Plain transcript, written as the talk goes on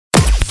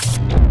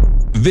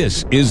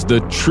This is the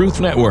Truth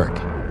Network.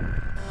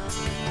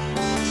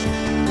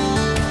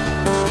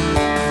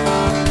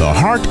 The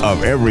heart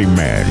of every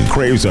man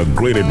craves a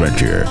great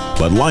adventure,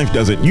 but life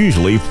doesn't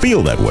usually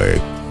feel that way.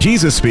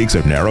 Jesus speaks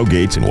of narrow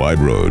gates and wide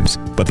roads,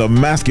 but the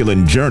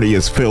masculine journey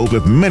is filled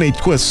with many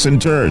twists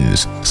and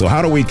turns. So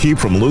how do we keep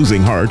from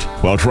losing heart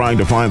while trying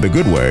to find the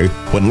good way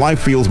when life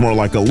feels more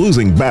like a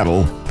losing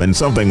battle than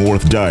something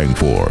worth dying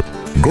for?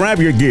 Grab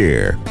your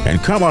gear and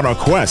come on a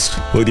quest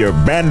with your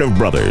band of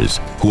brothers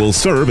who will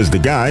serve as the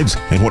guides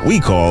in what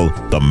we call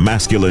the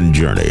masculine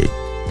journey.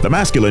 The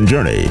masculine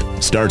journey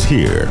starts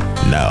here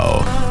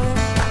now.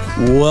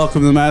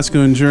 Welcome to the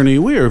Masculine Journey.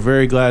 We are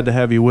very glad to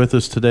have you with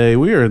us today.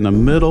 We are in the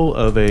middle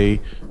of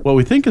what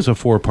we think is a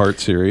 4-part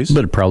series.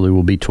 But it probably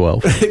will be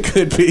 12. It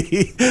could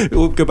be.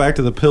 We'll go back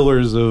to the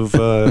pillars of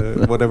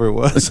whatever it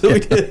was. We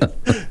did.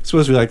 It's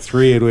supposed to be like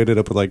 3, and we ended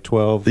up with like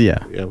 12.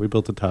 Yeah. Yeah, we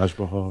built the Taj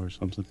Mahal or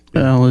something.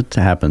 Well, it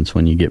happens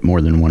when you get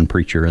more than one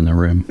preacher in the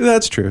room.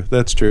 That's true.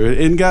 That's true.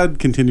 And God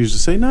continues to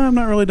say, no, I'm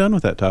not really done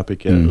with that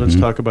topic yet. Let's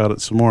talk about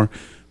it some more.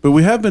 But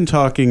we have been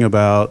talking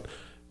about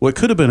what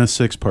could have been a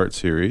 6-part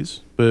series,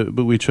 but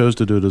we chose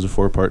to do it as a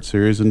 4-part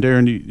series. And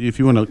Darren, if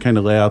you want to kind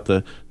of lay out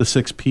the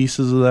 6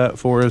 pieces of that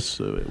for us,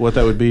 what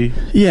that would be?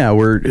 Yeah,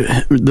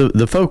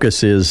 the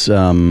focus is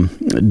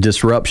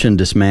disruption,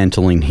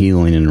 dismantling,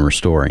 healing, and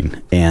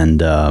restoring.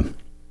 And I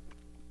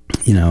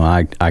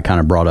kind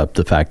of brought up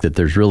the fact that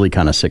there's really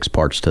kind of 6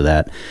 parts to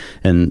that,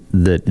 and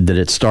that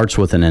it starts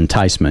with an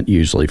enticement,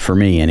 usually, for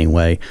me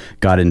anyway.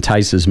 God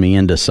entices me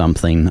into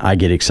something, I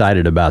get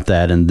excited about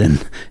that, and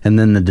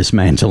then the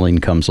dismantling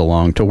comes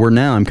along to where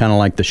now I'm kind of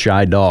like the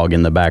shy dog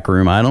in the back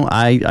room.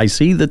 I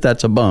see that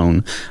that's a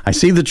bone. I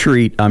see the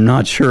treat. I'm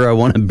not sure I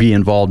want to be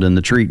involved in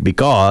the treat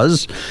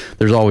because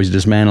there's always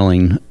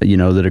dismantling,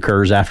 that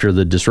occurs after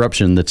the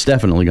disruption that's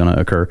definitely going to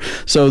occur.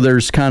 So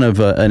there's kind of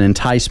an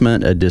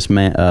enticement, a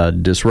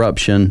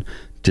disruption,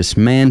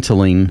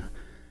 dismantling,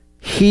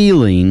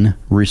 healing,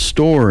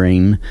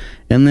 restoring,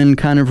 and then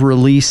kind of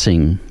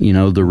releasing,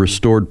 the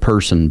restored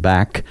person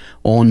back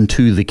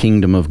onto the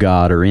kingdom of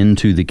God or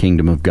into the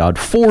kingdom of God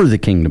for the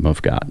kingdom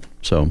of God.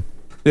 So,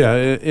 yeah,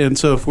 and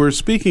so if we're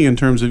speaking in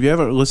terms of, if you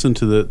haven't listened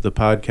to the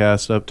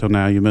podcast up till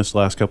now, you missed the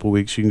last couple of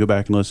weeks, you can go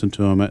back and listen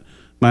to them at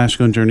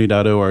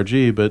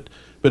masculinejourney.org.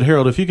 But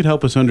Harold, if you could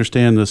help us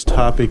understand this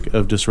topic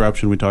of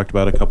disruption we talked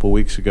about a couple of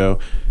weeks ago,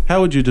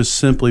 how would you just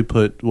simply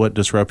put what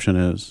disruption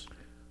is?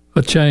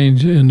 A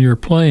change in your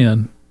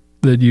plan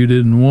that you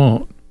didn't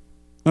want.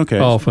 Okay.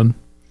 Often.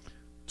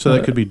 So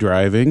that could be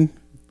driving.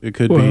 It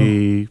could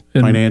be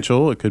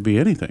financial. It could be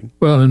anything.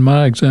 Well, in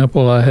my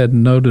example, I had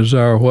no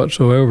desire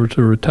whatsoever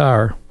to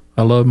retire.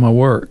 I love my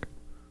work.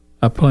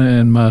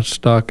 My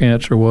stock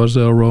answer was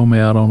they'll roll me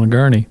out on a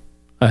gurney.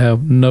 I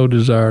have no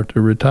desire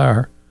to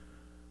retire.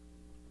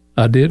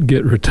 I did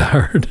get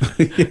retired.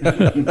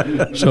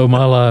 So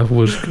my life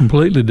was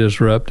completely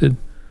disrupted.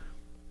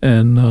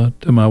 And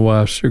to my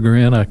wife's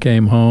chagrin, I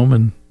came home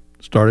and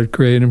started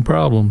creating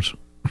problems.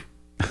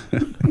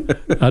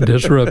 I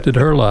disrupted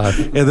her life.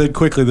 And then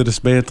quickly the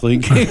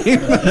dismantling came.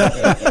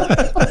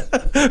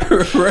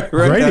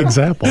 Great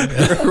example.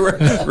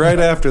 Right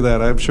after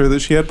that, I'm sure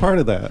that she had part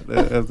of that,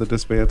 of the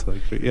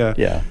dismantling. But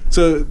yeah.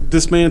 So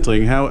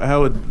dismantling,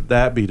 how would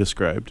that be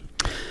described?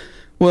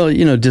 Well,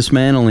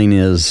 dismantling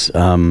is,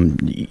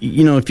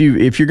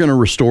 if you're going to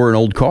restore an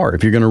old car,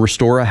 if you're going to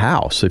restore a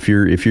house, if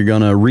you're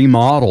going to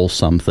remodel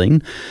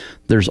something,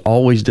 there's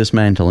always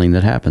dismantling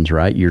that happens,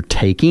 right? You're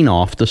taking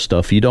off the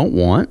stuff you don't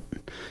want.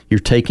 You're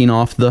taking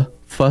off the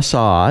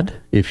facade,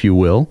 if you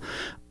will,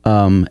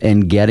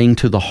 and getting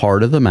to the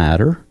heart of the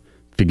matter,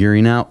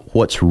 figuring out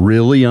what's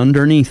really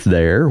underneath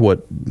there.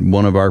 What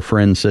one of our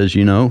friends says,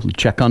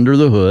 check under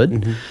the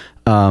hood.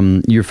 Mm-hmm.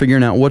 You're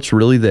figuring out what's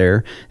really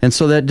there. And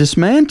so that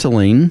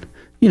dismantling,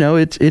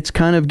 it's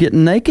kind of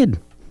getting naked.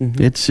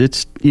 Mm-hmm.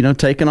 It's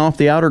taking off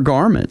the outer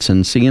garments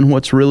and seeing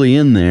what's really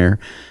in there.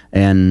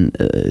 And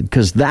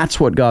because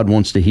that's what God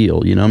wants to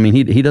heal.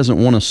 He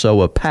doesn't want to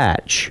sew a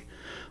patch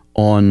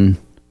on,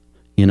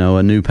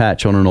 a new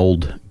patch on an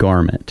old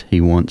garment.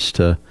 He wants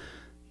to,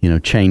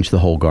 change the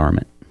whole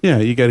garment. Yeah,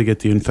 you got to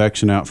get the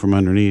infection out from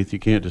underneath. You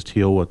can't just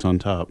heal what's on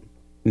top.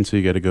 And so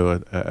you got to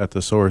go at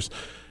the source.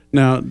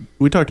 Now,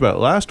 we talked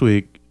about last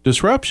week,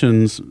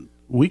 disruptions,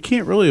 we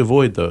can't really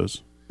avoid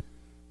those,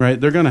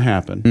 right? They're going to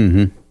happen.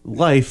 Mm-hmm.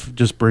 Life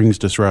just brings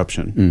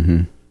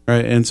disruption,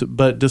 right? And so,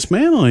 but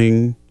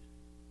dismantling,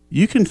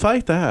 you can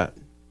fight that.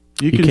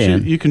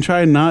 You can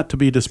try not to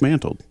be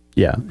dismantled.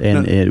 Yeah,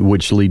 and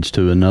which leads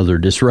to another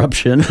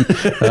disruption. You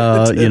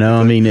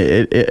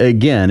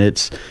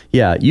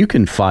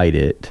can fight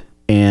it.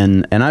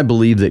 And I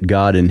believe that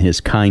God in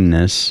his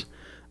kindness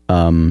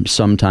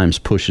sometimes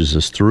pushes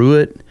us through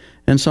it.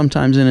 And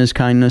sometimes in his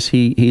kindness,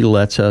 he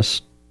lets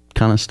us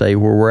kind of stay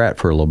where we're at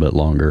for a little bit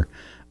longer.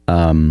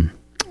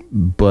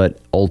 But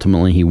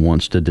ultimately, he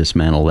wants to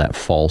dismantle that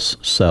false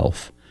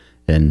self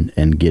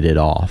and get it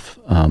off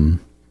and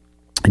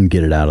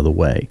get it out of the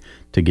way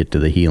to get to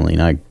the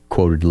healing. I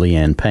quoted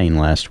Leanne Payne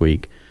last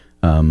week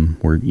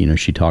where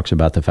she talks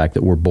about the fact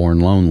that we're born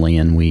lonely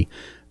and we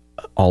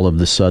all of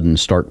the sudden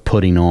start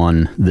putting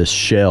on this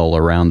shell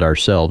around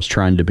ourselves,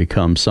 trying to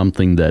become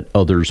something that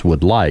others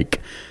would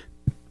like.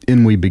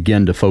 And we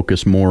begin to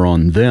focus more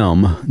on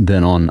them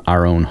than on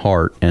our own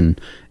heart and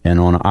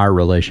on our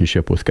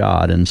relationship with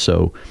God. And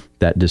so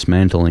that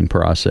dismantling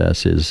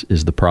process is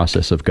the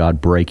process of God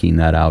breaking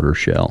that outer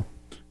shell.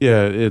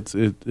 Yeah, it's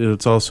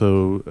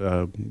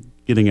also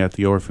getting at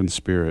the orphan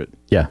spirit.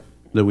 Yeah.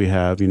 That we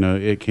have.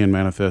 It can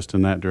manifest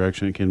in that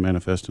direction. It can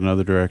manifest in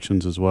other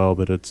directions as well.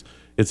 But it's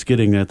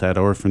getting at that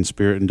orphan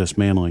spirit and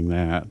dismantling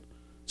that,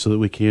 so that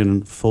we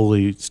can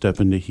fully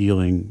step into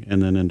healing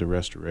and then into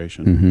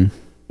restoration. Mm-hmm.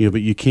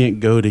 But you can't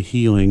go to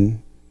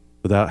healing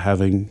without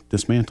having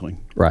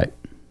dismantling. Right.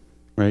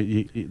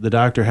 The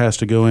doctor has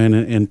to go in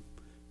and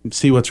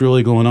see what's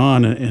really going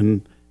on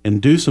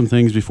and do some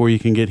things before you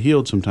can get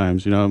healed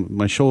sometimes.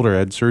 My shoulder, I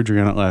had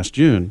surgery on it last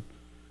June.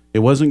 It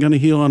wasn't going to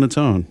heal on its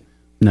own.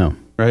 No.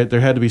 Right?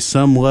 There had to be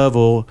some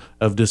level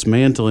of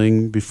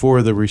dismantling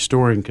before the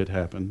restoring could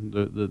happen,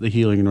 the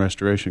healing and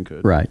restoration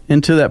could. Right.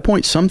 And to that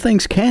point, some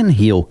things can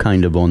heal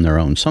kind of on their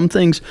own. Some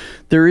things,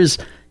 there is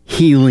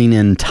healing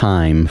in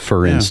time,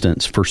 for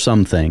instance, for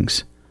some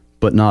things,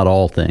 but not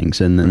all things.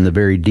 And then the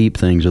very deep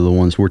things are the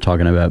ones we're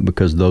talking about,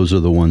 because those are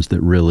the ones that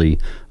really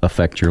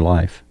affect your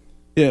life.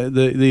 Yeah,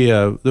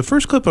 the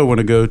first clip I want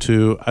to go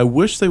to, I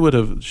wish they would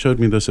have showed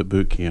me this at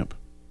boot camp.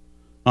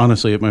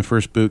 Honestly, at my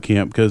first boot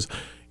camp, because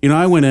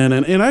I went in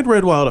and I'd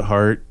read Wild at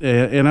Heart,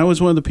 and I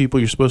was one of the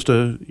people you're supposed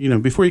to,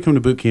 before you come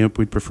to boot camp,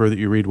 we'd prefer that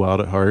you read Wild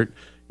at Heart.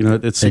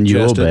 It's suggested. And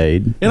you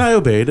obeyed. And I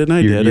obeyed, and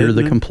I did. You're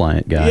the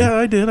compliant guy. Yeah,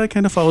 I did. I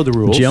kind of followed the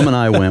rules. Jim and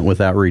I went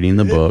without reading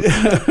the book.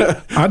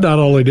 I not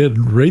only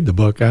didn't read the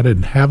book, I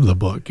didn't have the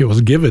book. It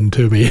was given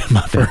to me in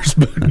my first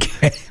boot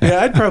camp.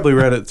 Yeah, I'd probably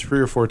read it 3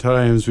 or 4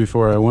 times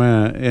before I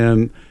went,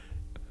 and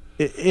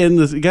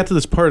it got to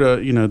this part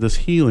of this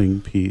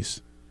healing piece,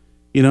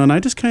 and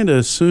I just kind of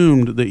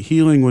assumed that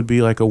healing would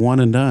be like a one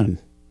and done.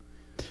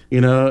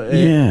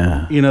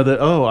 That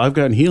I've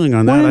gotten healing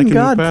on that. Why I didn't can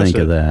God move past think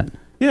it. of that?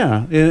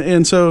 Yeah,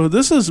 and so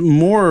this is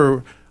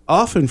more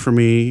often for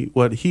me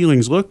what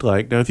healings looked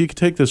like. Now, if you could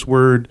take this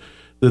word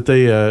that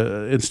they,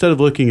 instead of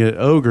looking at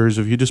ogres,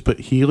 if you just put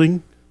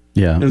healing,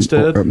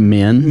 instead or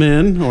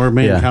men or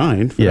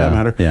mankind for that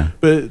matter. Yeah.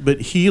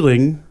 But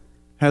healing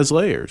has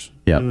layers.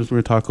 Yeah, and we're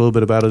going to talk a little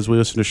bit about it as we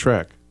listen to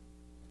Shrek.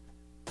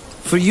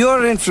 For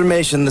your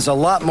information, there's a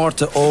lot more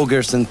to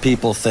ogres than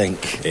people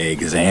think.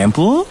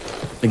 Example?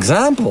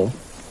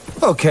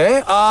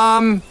 Okay,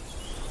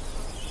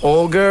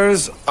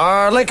 ogres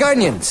are like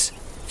onions.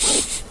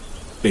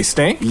 They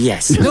stink?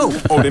 Yes. No.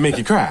 Oh, they make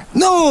you cry?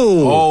 No.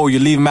 Oh, you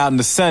leave them out in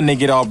the sun, they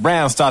get all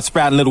brown, start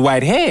sprouting little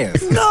white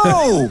hairs.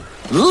 No.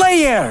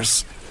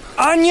 Layers.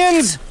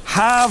 Onions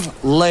have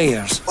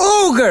layers.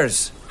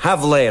 Ogres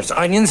have layers.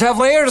 Onions have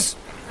layers.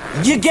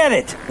 You get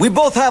it. We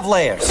both have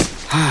layers.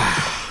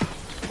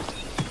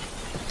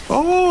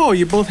 Oh,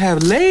 you both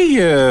have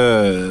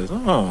layers.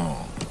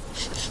 Oh.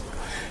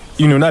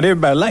 Not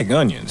everybody likes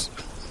onions.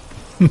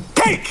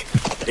 Cake!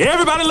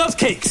 Everybody loves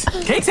cakes.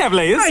 Cakes have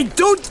layers. I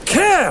don't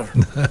care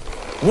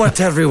what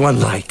everyone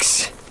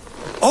likes.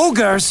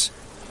 Ogres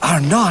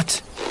are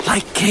not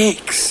like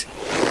cakes.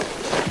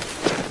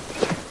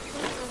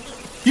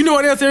 You know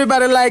what else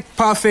everybody like?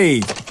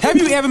 Parfaits. Have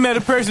you ever met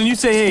a person, you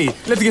say, hey,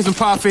 let's get some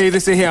parfaits. They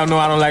say, hell no,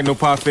 I don't like no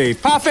parfaits.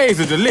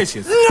 Parfaits are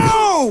delicious.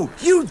 No!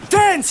 You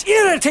dense,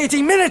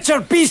 irritating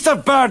miniature beast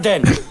of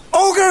burden.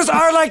 Ogres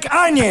are like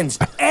onions.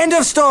 End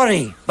of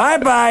story.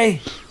 Bye-bye.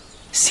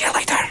 See you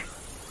later.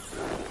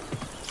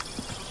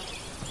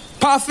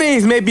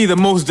 Parfaits may be the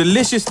most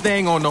delicious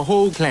thing on the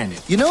whole planet.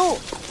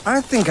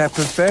 I think I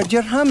preferred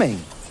your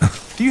humming.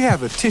 Do you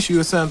have a tissue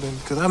or something?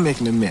 Because I'm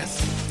making a mess.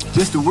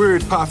 Just the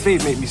word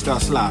parfait make me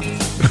start slobbering.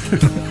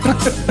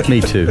 Me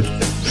too.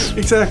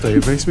 Exactly.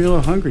 It makes me a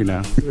little hungry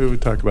now. We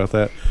talk about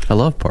that. I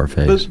love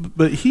parfaits.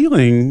 But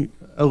healing,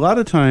 a lot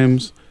of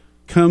times,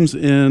 comes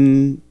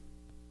over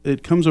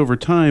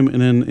time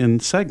and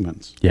in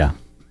segments. Yeah.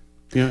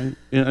 I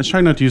was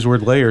trying not to use the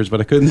word layers,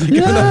 but I couldn't think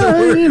of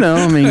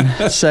another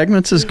word.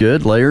 Segments is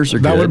good. Layers are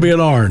good. That would be an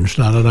orange,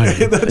 not an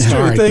onion. That's true.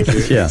 Right. Thank you.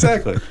 Yeah.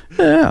 Exactly.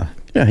 Yeah.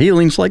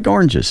 Healing's like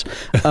oranges.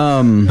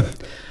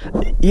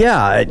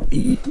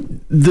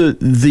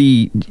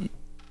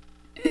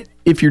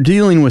 If you're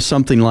dealing with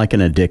something like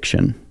an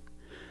addiction,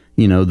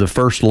 the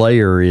first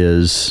layer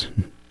is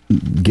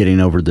getting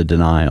over the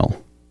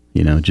denial.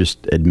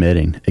 Just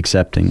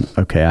accepting.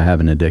 Okay, I have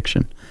an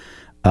addiction.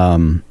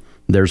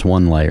 There's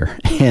one layer,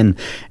 and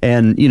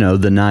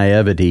the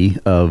naivety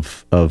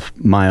of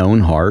my own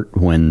heart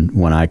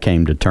when I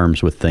came to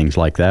terms with things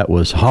like that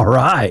was, all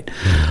right,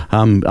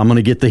 I'm going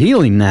to get the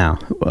healing now.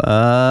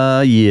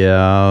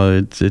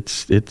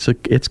 It's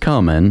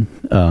coming.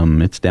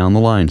 It's down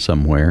the line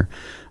somewhere.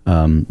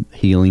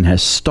 Healing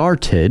has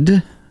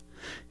started.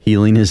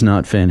 Healing is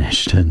not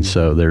finished, and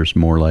so there's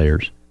more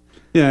layers.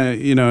 Yeah,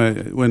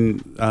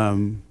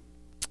 when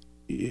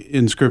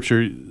in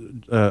Scripture.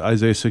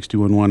 Isaiah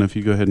 61:1, if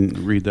you go ahead and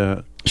read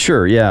that.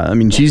 Sure, yeah.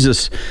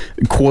 Jesus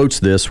quotes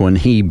this when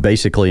he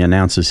basically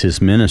announces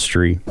his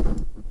ministry.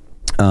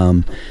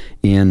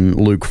 in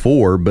Luke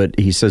 4, but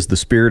he says, the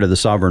Spirit of the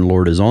Sovereign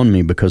Lord is on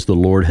me because the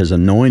Lord has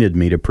anointed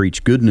me to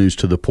preach good news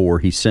to the poor.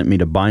 He sent me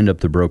to bind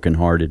up the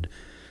brokenhearted,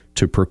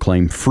 to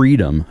proclaim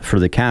freedom for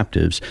the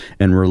captives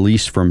and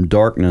release from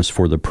darkness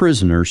for the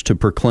prisoners, to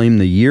proclaim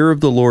the year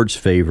of the Lord's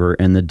favor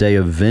and the day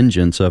of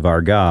vengeance of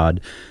our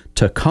God,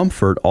 to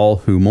comfort all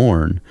who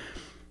mourn.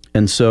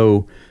 And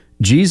so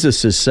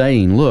Jesus is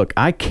saying, look,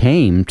 I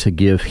came to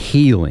give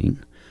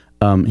healing.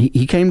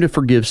 He came to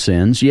forgive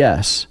sins,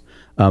 yes.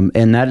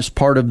 And that is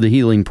part of the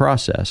healing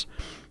process.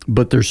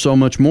 But there's so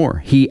much more.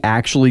 He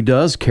actually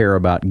does care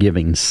about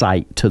giving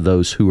sight to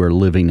those who are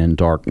living in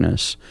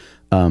darkness.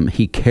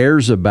 He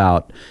cares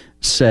about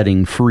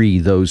setting free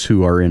those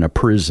who are in a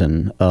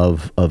prison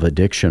of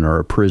addiction, or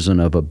a prison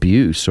of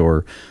abuse,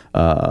 or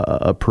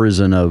a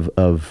prison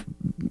of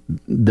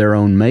their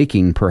own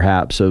making,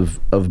 perhaps, of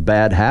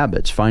bad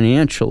habits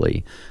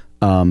financially,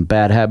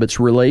 bad habits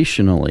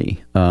relationally,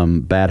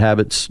 bad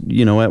habits,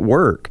 at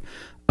work.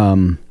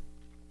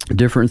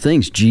 Different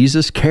things.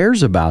 Jesus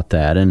cares about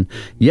that. And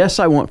yes,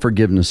 I want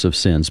forgiveness of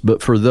sins,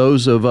 but for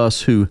those of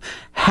us who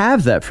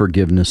have that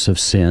forgiveness of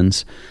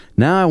sins,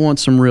 now I want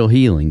some real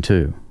healing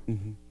too.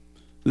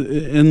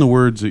 In the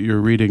words that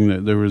you're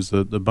reading, there was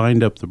the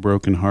bind up the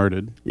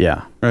brokenhearted.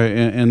 Yeah. Right.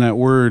 And that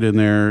word in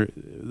there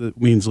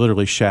means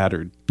literally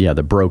shattered. Yeah,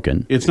 the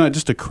broken. It's not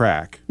just a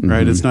crack,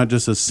 right? It's not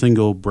just a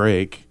single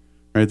break,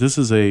 right? This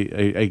is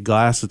a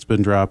glass that's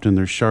been dropped and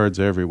there's shards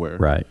everywhere.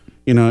 Right.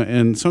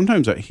 And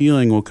sometimes that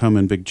healing will come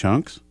in big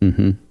chunks,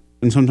 and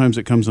sometimes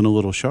it comes in a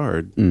little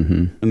shard.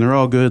 And they're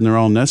all good and they're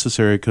all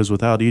necessary, because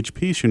without each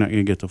piece, you're not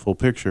going to get the full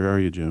picture, are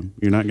you, Jim?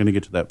 You're not going to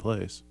get to that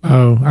place.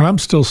 Oh, and I'm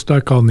still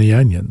stuck on the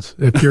onions.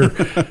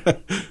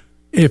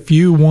 If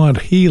you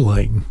want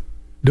healing,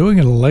 doing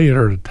it a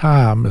layer at a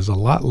time is a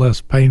lot less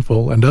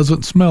painful and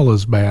doesn't smell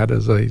as bad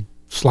as a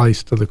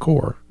slice to the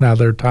core. Now,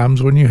 there are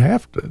times when you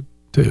have to.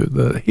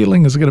 The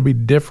healing is going to be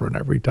different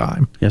every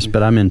time. Yes,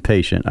 but I'm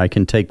impatient. I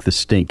can take the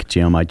stink,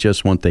 Jim. I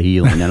just want the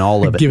healing and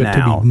all of it Give now.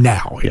 Give it to me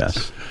now.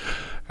 Yes.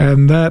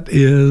 And that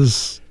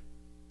is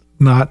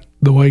not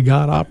the way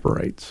God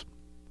operates.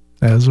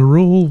 As a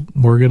rule,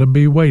 we're going to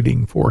be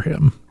waiting for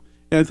him.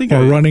 Yeah, I think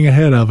or running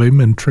ahead of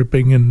him and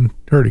tripping and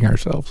hurting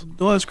ourselves.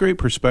 Well, that's great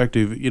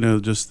perspective.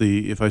 Just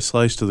if I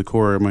slice to the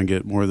core, I'm going to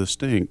get more of the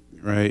stink,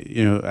 right?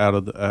 Out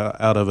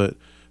of it.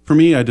 For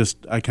me, I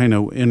kind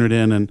of entered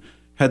in and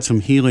had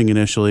some healing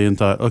initially and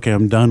thought, okay,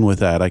 I'm done with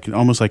that. I can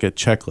almost like a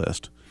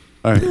checklist.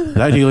 All right,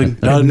 that healing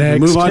done.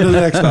 Move on to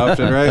the next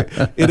option, right?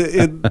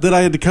 Then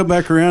I had to come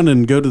back around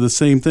and go to the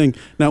same thing.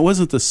 Now, it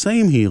wasn't the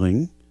same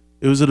healing.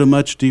 It was at a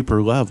much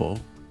deeper level.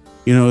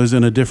 It was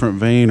in a different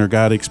vein, or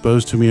God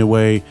exposed to me a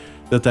way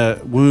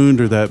that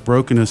wound or that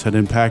brokenness had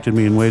impacted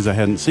me in ways I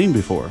hadn't seen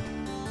before.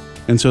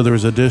 And so there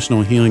was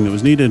additional healing that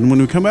was needed. And when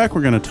we come back,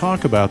 we're going to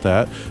talk about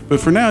that. But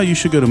for now, you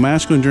should go to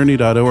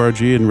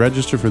masculinejourney.org and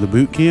register for the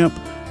boot camp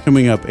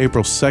coming up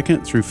April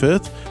 2nd through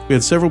 5th. We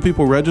had several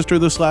people register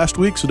this last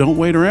week, so don't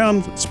wait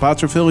around.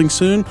 Spots are filling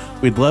soon.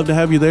 We'd love to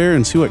have you there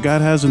and see what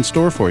God has in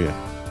store for you.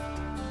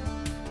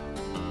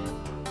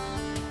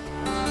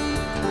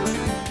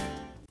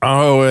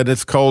 Oh, and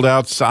it's cold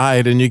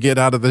outside, and you get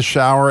out of the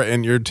shower,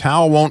 and your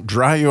towel won't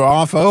dry you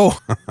off. Oh,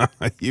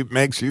 it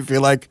makes you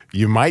feel like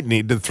you might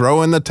need to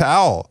throw in the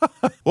towel.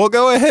 Well,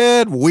 go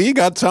ahead. We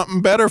got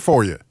something better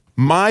for you.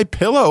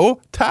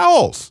 MyPillow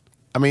towels.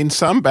 I mean,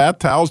 some bath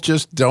towels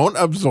just don't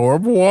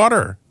absorb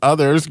water.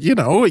 Others,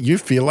 you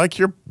feel like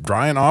you're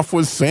drying off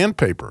with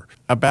sandpaper.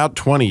 About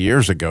 20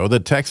 years ago, the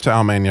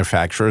textile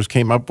manufacturers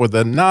came up with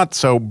a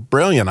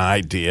not-so-brilliant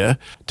idea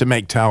to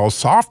make towels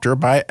softer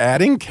by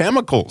adding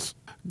chemicals.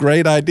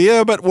 Great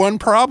idea, but one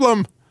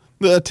problem.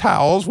 The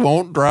towels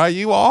won't dry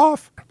you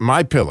off.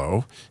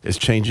 MyPillow is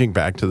changing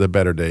back to the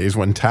better days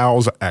when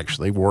towels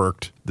actually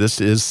worked.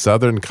 This is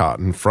Southern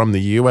Cotton from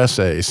the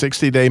USA.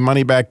 60-day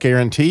money-back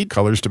guaranteed.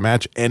 Colors to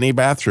match any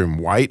bathroom.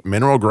 White,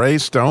 mineral gray,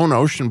 stone,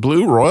 ocean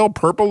blue, royal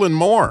purple, and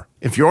more.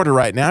 If you order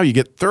right now, you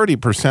get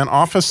 30%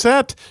 off a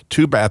set.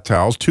 2 bath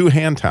towels, 2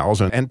 hand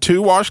towels, and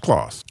 2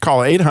 washcloths. Call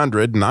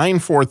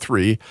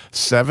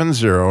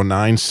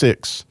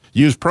 800-943-7096.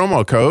 Use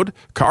promo code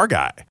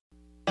CARGUY.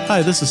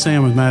 Hi, this is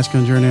Sam with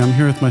Masculine Journey. I'm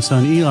here with my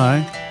son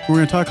Eli. We're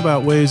going to talk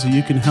about ways that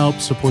you can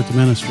help support the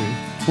ministry.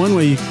 One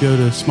way, you can go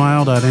to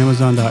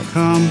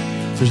smile.amazon.com.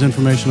 There's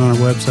information on our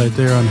website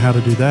there on how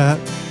to do that.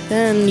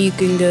 Then you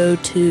can go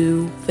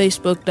to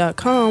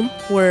facebook.com,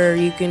 where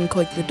you can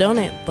click the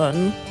donate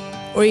button,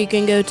 or you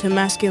can go to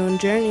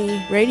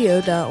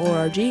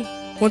masculinejourneyradio.org.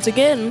 Once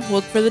again,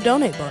 look for the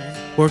donate button.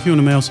 Or if you want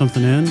to mail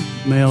something in,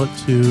 mail it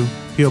to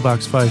P.O.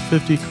 Box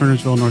 550,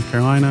 Kernersville, North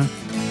Carolina,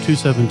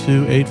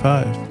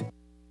 27285.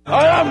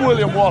 I am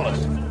William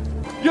Wallace.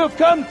 You've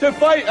come to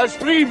fight as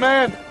free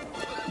men,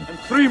 and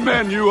free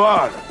men you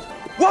are.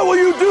 What will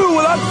you do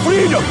without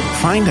freedom?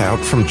 Find out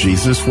from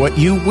Jesus what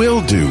you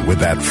will do with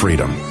that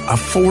freedom. A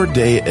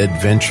 4-day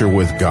adventure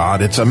with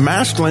God. It's a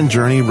Masculine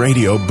Journey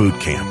Radio Boot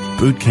Camp.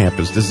 Boot Camp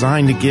is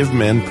designed to give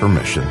men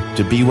permission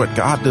to be what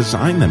God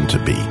designed them to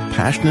be,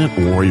 passionate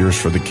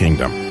warriors for the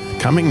kingdom.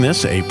 coming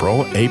this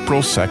April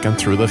 2nd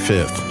through the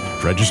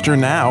 5th. Register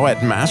now at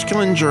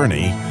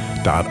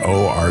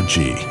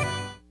masculinejourney.org.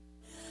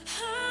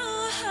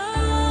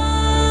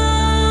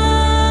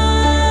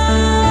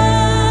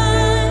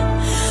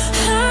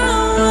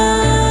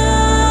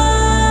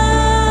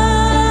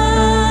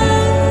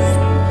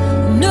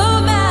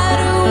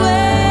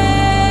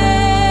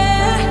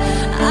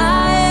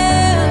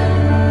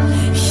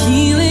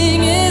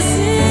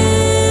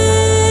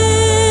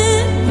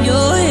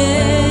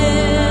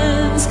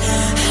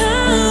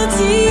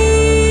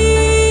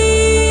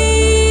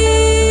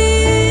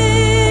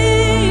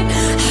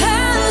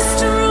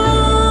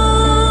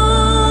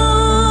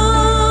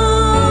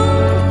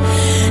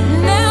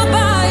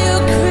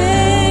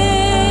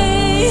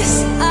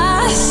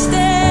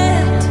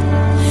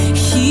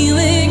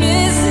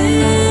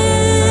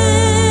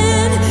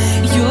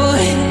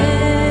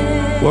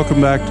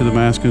 Welcome back to the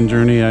Masculine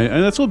Journey.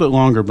 That's a little bit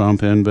longer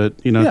bump in, but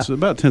it's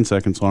about 10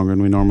 seconds longer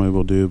than we normally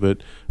will do. But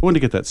I wanted to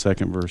get that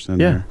second verse in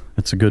there. Yeah,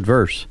 it's a good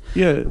verse.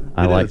 Yeah,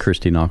 I like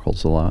Christy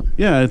Knuckles a lot.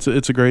 Yeah, it's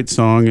a great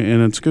song,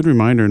 and it's a good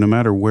reminder. No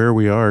matter where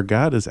we are,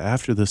 God is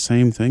after the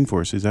same thing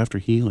for us. He's after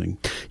healing.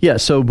 Yeah.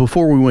 So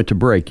before we went to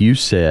break, you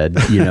said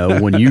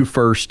when you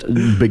first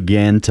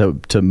began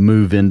to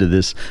move into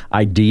this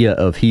idea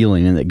of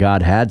healing, and that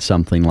God had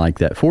something like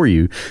that for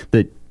you,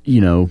 that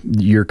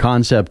your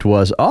concept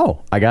was,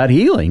 oh, I got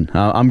healing.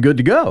 I'm good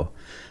to go.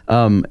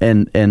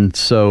 And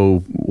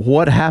so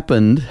what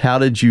happened? How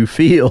did you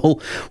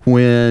feel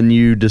when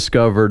you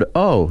discovered,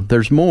 oh,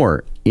 there's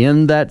more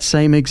in that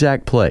same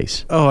exact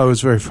place? Oh, I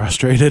was very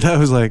frustrated. I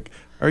was like,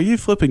 are you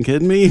flipping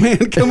kidding me,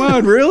 man? Come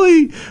on,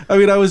 really? I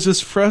mean, I was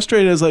just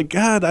frustrated. I was like,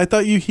 God, I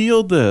thought you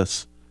healed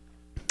this.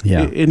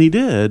 Yeah. And he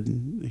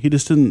did. He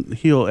just didn't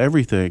heal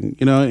everything,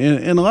 and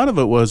a lot of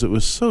it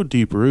was so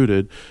deep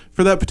rooted.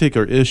 For that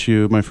particular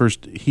issue, my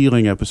first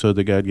healing episode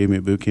that God gave me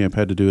at boot camp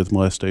had to do with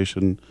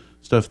molestation,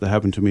 stuff that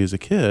happened to me as a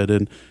kid.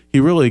 And he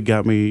really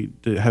got me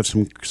to have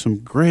some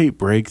great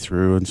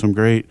breakthrough and some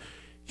great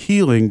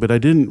healing, but I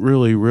didn't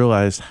really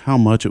realize how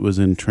much it was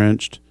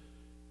entrenched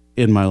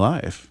in my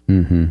life.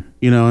 Mm-hmm.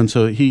 And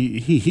so he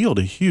healed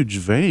a huge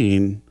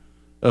vein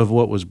of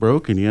what was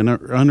broken. He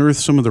unearthed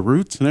some of the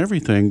roots and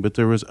everything, but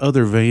there was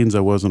other veins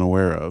I wasn't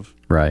aware of.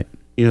 Right.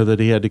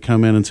 That he had to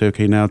come in and say,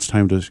 okay, now it's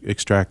time to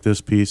extract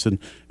this piece. And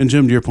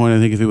Jim, to your point, I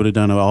think if he would have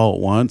done it all at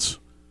once,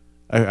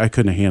 I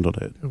couldn't have handled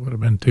it. It would have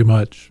been too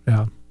much.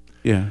 Yeah.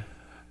 Yeah.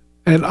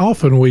 And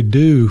often we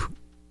don't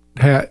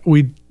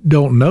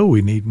know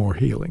we need more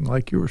healing,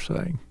 like you were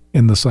saying,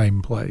 in the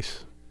same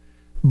place.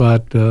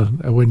 But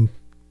when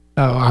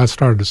I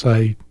started to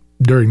say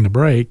during the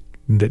break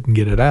and didn't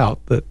get it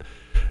out, that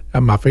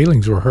my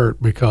feelings were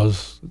hurt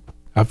because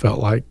I felt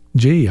like,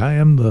 gee, I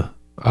am the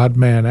odd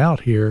man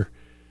out here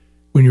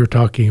when you're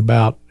talking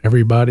about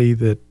everybody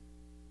that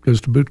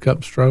goes to boot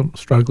camp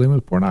struggling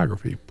with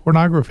pornography.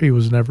 Pornography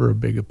was never a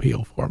big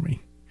appeal for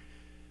me.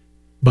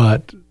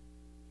 But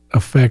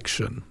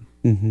affection,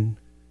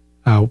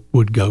 I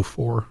would go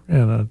for.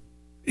 And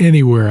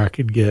anywhere I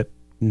could get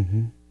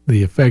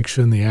the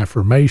affection, the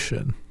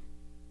affirmation,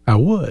 I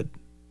would,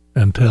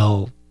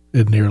 until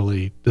it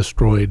nearly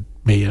destroyed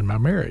me and my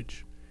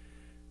marriage.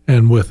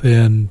 And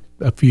within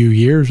a few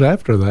years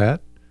after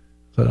that,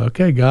 I said,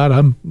 okay,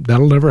 God,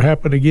 that'll never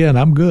happen again.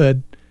 I'm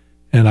good.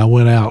 And I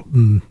went out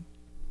and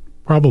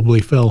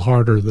probably fell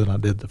harder than I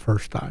did the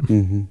first time.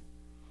 Mm-hmm.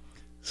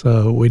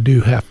 So we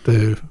do have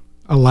to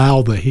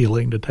allow the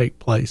healing to take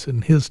place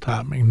in his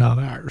timing, not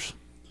ours.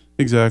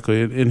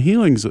 Exactly. And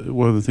healing's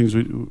one of the things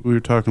we were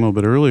talking a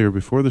little bit earlier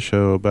before the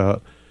show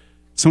about.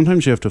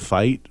 Sometimes you have to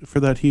fight for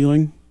that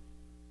healing.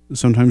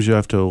 Sometimes you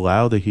have to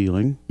allow the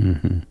healing.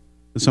 Mm-hmm.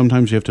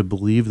 Sometimes you have to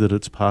believe that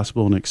it's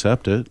possible and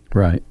accept it.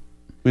 Right.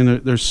 I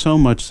mean, there's so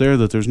much there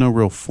that there's no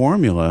real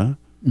formula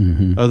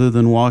other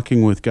than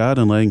walking with God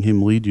and letting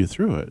him lead you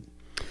through it.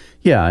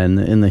 Yeah,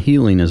 and the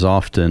healing is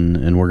often,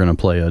 and we're going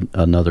to play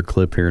another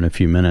clip here in a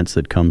few minutes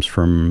that comes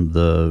from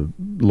the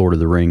Lord of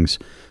the Rings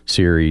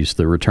series.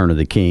 The Return of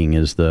the King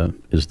is the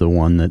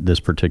one that this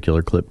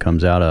particular clip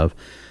comes out of.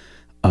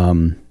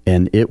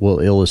 And it will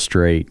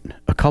illustrate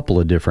a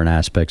couple of different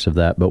aspects of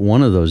that. But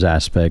one of those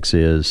aspects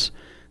is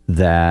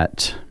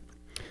that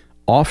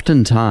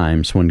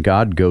oftentimes when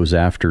God goes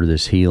after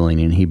this healing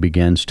and he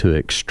begins to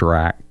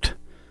extract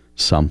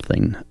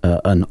something,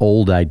 an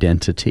old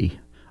identity,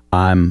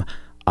 I'm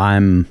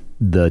a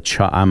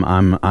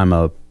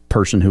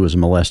person who was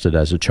molested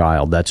as a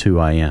child. That's who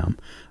I am.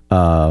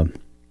 I'm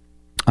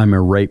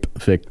a rape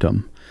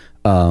victim.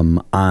 I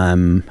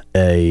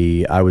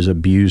was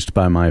abused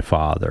by my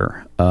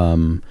father.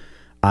 I'm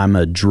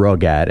a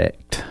drug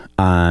addict.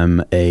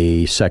 I'm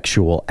a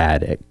sexual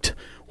addict.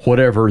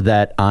 Whatever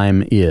that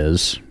I'm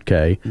is,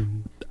 okay?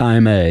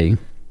 Mm-hmm.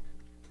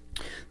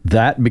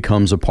 That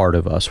becomes a part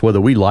of us,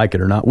 whether we like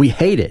it or not. We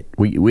hate it.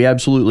 We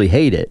absolutely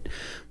hate it.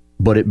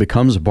 But it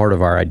becomes a part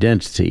of our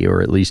identity, or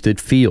at least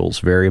it feels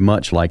very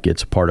much like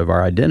it's a part of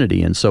our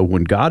identity. And so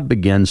when God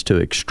begins to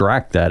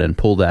extract that and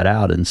pull that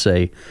out and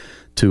say,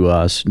 to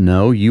us,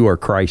 no, you are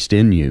Christ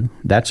in you.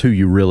 That's who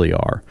you really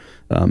are.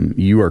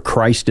 You are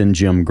Christ in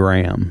Jim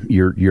Graham.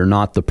 You're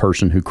not the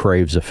person who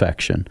craves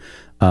affection.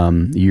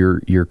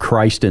 You're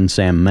Christ in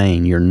Sam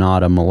Main. You're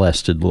not a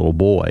molested little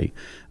boy.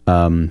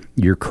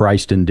 You're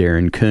Christ in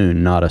Darren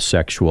Kuhn, not a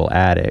sexual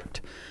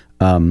addict.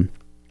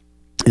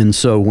 And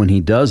so when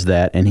he does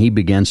that and he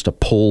begins to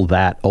pull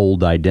that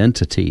old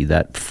identity,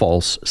 that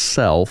false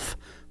self,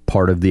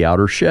 part of the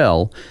outer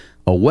shell,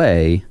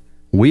 away,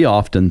 we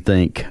often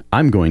think,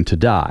 I'm going to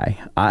die.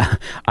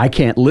 I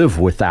can't live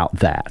without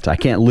that. I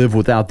can't live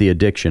without the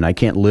addiction. I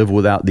can't live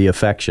without the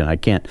affection. I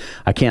can't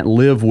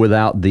live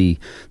without the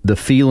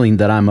feeling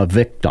that I'm a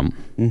victim.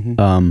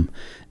 Mm-hmm.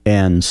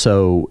 And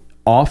so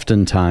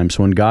oftentimes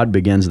when God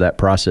begins that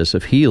process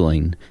of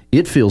healing,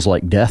 it feels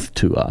like death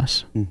to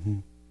us. Mm-hmm.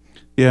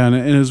 Yeah, and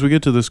as we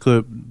get to this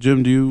clip,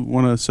 Jim, do you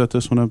want to set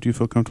this one up? Do you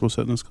feel comfortable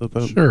setting this clip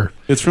up? Sure.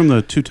 It's from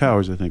the Two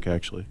Towers, I think,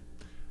 actually.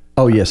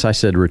 Oh, yes, I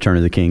said Return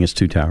of the King. It's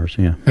Two Towers,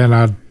 yeah. And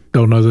I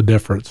don't know the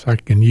difference. I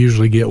can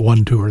usually get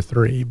 1, 2, or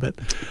 3, but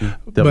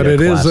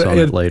it is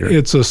later.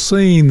 It's a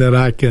scene that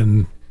I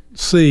can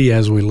see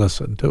as we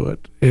listen to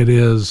it. It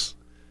is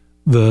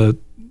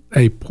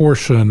a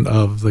portion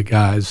of the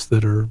guys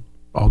that are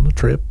on the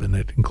trip, and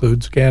it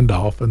includes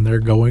Gandalf, and they're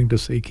going to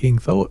see King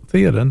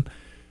Theoden,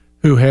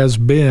 who has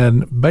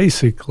been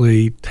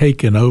basically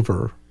taken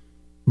over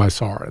by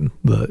Sauron,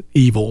 the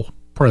evil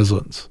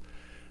presence.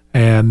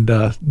 And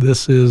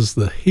this is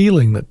the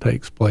healing that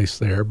takes place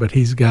there. But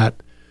he's got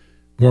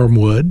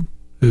Wormwood,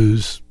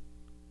 who's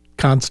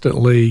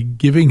constantly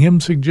giving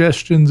him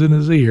suggestions in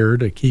his ear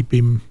to keep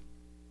him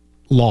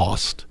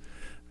lost.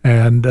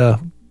 And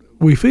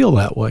we feel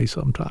that way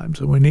sometimes,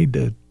 and we need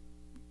to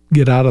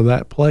get out of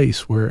that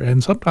place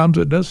and sometimes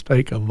it does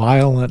take a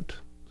violent,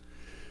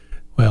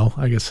 well,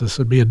 I guess this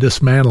would be a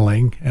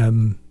dismantling,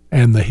 and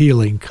the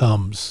healing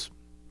comes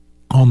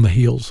on the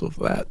heels of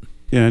that.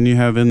 Yeah, and you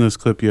have in this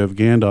clip, you have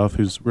Gandalf,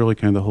 who's really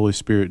kind of the Holy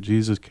Spirit,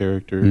 Jesus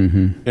character,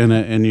 mm-hmm.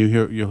 and you'll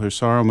hear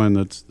Saruman,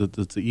 that's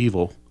the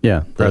evil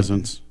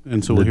presence,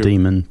 and so the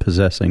demon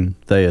possessing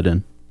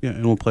Theoden. Yeah,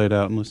 and we'll play it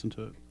out and listen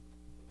to it.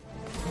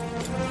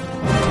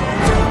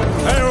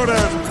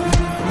 Theoden,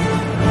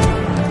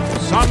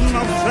 son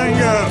of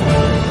Thengir.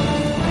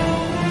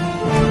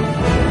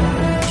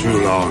 Too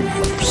long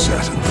have you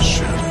sat in the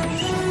shadows.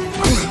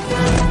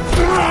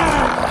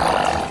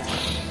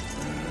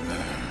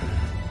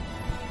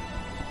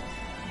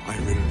 I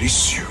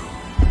release you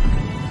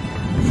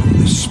from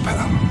this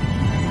spell.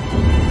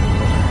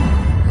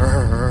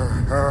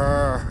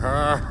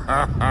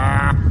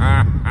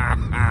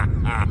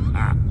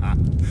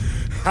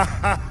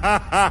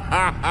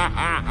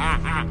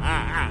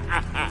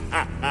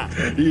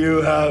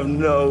 You have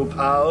no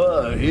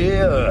power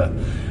here,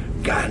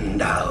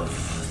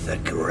 Gandalf the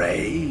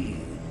Grey.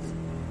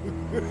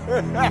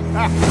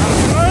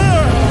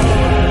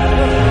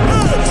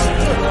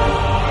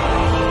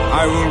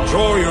 I will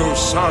draw you,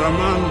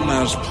 Saruman,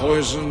 as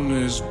poison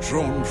is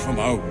drawn from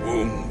a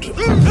wound.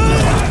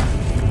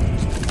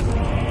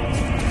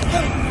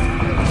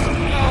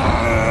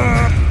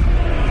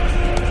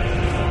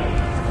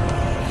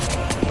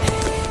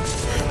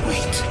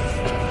 Wait.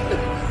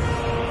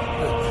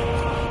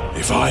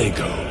 If I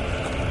go,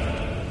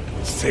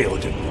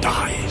 Theoden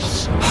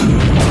dies.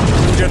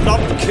 You did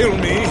not kill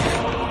me.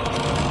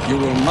 You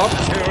will not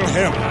kill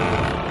him.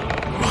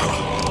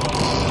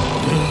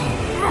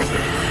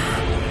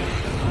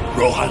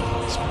 Rohan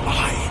is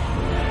mine.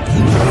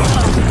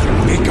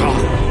 Be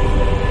gone.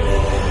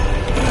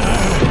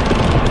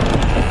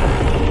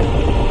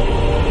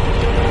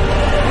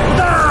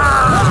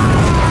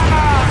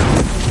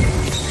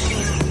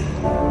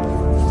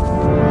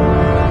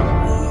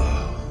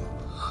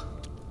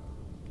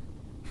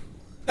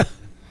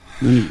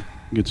 Then you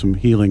get some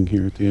healing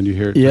here at the end. You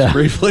hear it just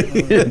briefly.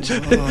 There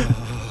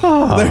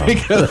you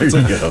go. There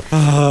you go.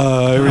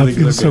 I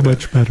feel so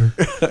much better.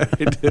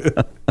 I do.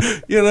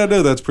 Yeah, I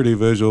know that's pretty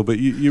visual, but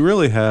you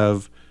really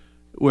have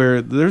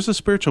where there's a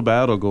spiritual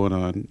battle going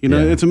on. You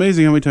know, it's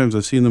amazing how many times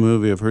I've seen the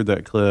movie, I've heard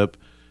that clip.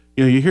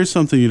 You know, you hear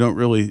something you don't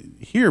really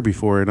hear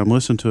before, and I'm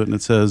listening to it, and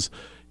it says,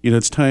 you know,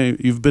 it's time,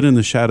 you've been in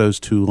the shadows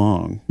too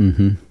long.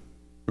 Mm-hmm.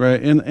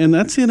 Right? And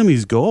that's the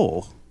enemy's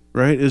goal,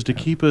 right, is to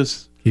keep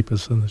us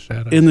in the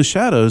shadows. In the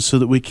shadows so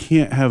that we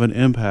can't have an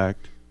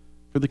impact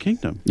for the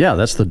kingdom. Yeah,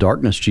 that's the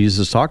darkness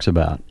Jesus talks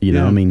about. You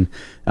know, I mean,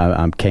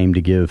 I came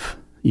to give,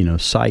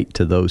 sight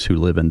to those who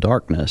live in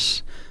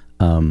darkness.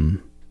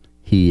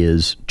 He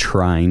is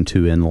trying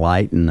to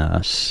enlighten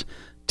us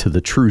to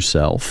the true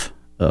self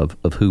of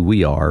who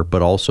we are,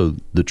 but also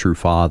the true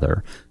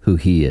Father, who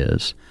He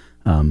is.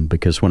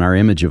 Because when our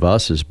image of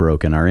us is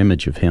broken, our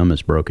image of Him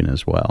is broken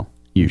as well,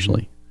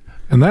 usually.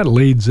 And that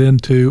leads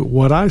into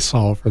what I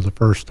saw for the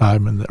first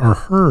time, or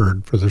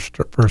heard for the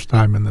first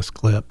time in this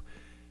clip.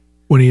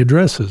 When he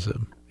addresses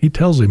him, he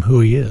tells him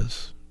who he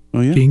is,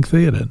 King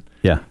Theoden.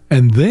 Yeah.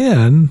 And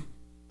then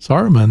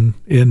Saruman,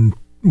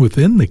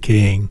 within the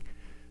king,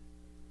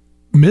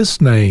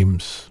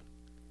 misnames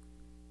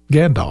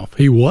Gandalf.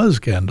 He was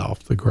Gandalf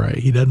the Grey.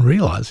 He doesn't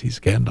realize he's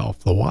Gandalf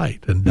the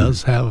White and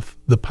does have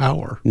the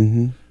power.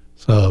 Mm-hmm.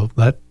 So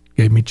that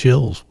gave me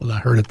chills when I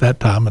heard it that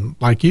time. And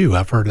like you,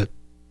 I've heard it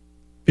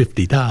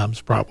 50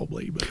 times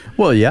probably. But.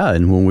 Well, yeah,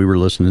 and when we were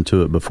listening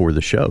to it before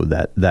the show,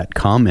 that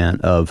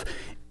comment of,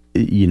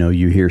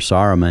 you hear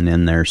Saruman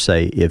in there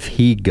say, if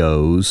he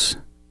goes,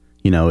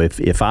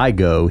 if I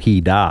go,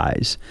 he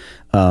dies.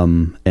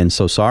 And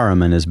so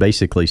Saruman is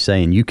basically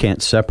saying, you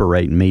can't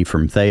separate me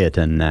from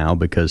Theoden now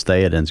because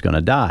Theoden's going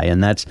to die.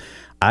 And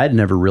I'd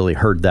never really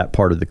heard that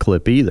part of the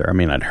clip either. I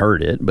mean, I'd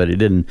heard it, but it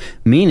didn't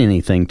mean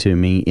anything to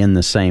me in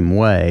the same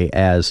way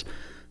as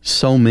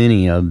so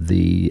many of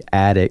the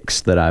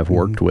addicts that I've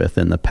worked with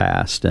in the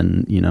past.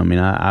 And,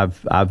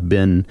 I've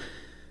been,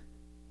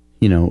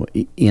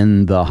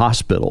 in the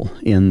hospital,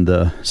 in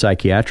the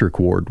psychiatric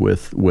ward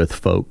with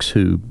folks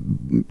who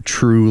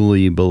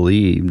truly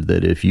believed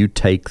that if you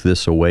take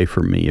this away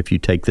from me, if you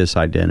take this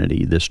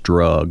identity, this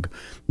drug,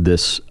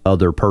 this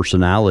other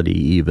personality,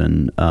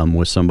 even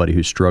with somebody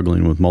who's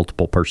struggling with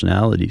multiple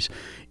personalities,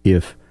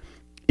 if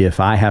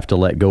I have to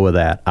let go of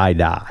that, I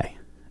die.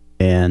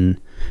 And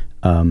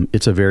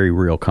it's a very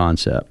real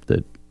concept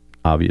that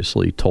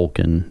obviously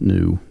Tolkien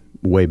knew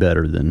way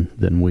better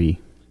than we.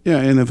 Yeah,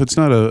 and if it's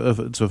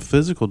a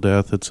physical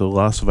death, it's a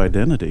loss of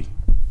identity.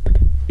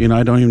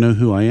 I don't even know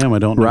who I am. I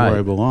don't know where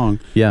I belong.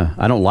 Yeah,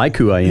 I don't like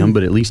who I am,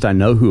 but at least I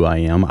know who I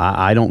am.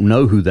 I don't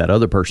know who that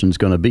other person's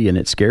going to be, and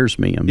it scares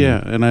me.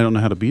 Yeah, and I don't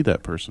know how to be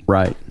that person.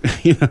 Right.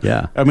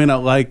 Yeah. I mean, I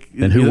like...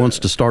 And who wants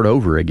to start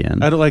over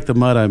again? I don't like the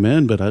mud I'm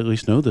in, but I at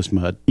least know this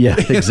mud. Yeah,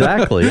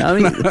 exactly. I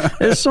mean,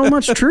 there's so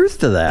much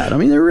truth to that. I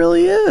mean, there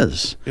really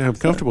is. Yeah, I'm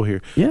comfortable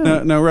here.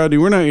 Yeah. Now, Rodney,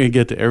 we're not going to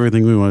get to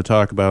everything we want to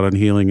talk about on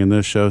healing in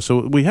this show,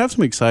 so we have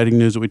some exciting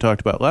news that we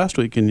talked about last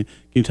week. Can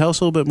you tell us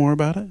a little bit more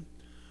about it?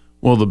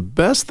 Well, the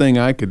best thing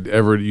I could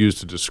ever use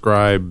to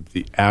describe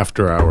the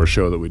after-hour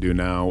show that we do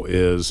now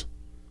is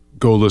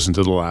go listen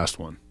to the last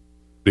one,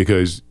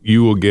 because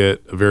you will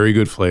get a very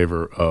good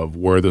flavor of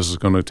where this is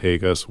going to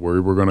take us,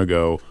 where we're going to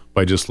go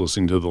by just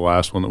listening to the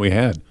last one that we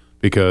had.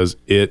 Because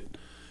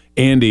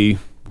Andy,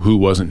 who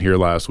wasn't here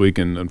last week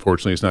and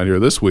unfortunately is not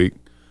here this week,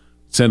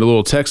 sent a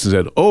little text and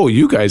said, "Oh,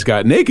 you guys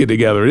got naked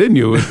together, didn't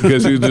you?"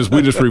 Because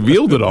we just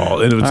revealed it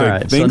all, and it was all like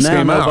right, things so now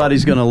came out.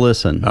 Nobody's going to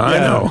listen. I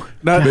know,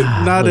 not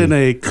in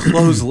a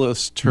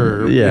clothesless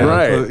term. Yeah,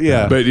 right.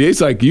 Yeah, but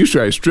it's like you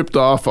stripped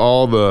off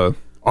all the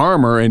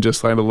armor and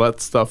just kind of let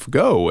stuff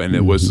go, and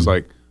it was just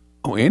like,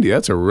 "Oh, Andy,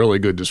 that's a really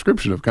good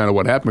description of kind of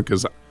what happened."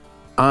 Because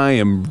I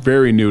am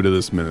very new to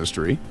this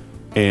ministry,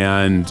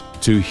 and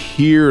to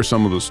hear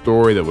some of the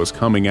story that was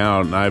coming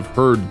out, and I've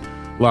heard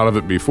a lot of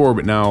it before,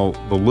 but now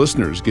the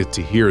listeners get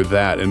to hear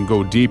that and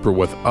go deeper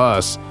with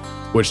us,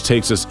 which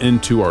takes us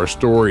into our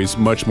stories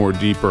much more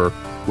deeper,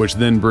 which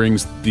then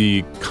brings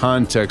the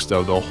context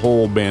of the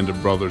whole band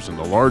of brothers and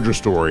the larger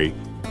story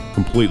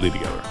completely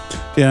together.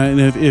 Yeah, and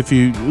if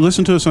you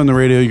listen to us on the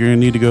radio, you're going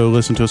to need to go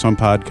listen to us on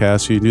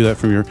podcasts. You can do that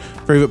from your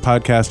favorite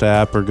podcast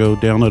app, or go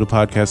download a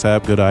podcast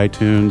app, go to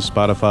iTunes,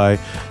 Spotify,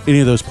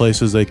 any of those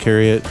places, they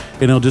carry it,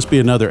 and it'll just be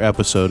another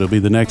episode. It'll be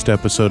the next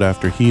episode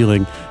after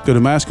healing. Go to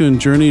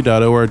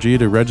masculinejourney.org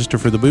to register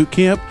for the boot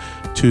camp,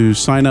 to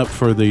sign up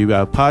for the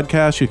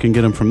podcast. You can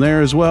get them from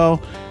there as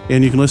well,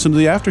 and you can listen to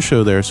the after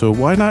show there. So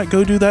why not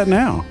go do that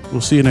now?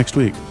 We'll see you next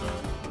week.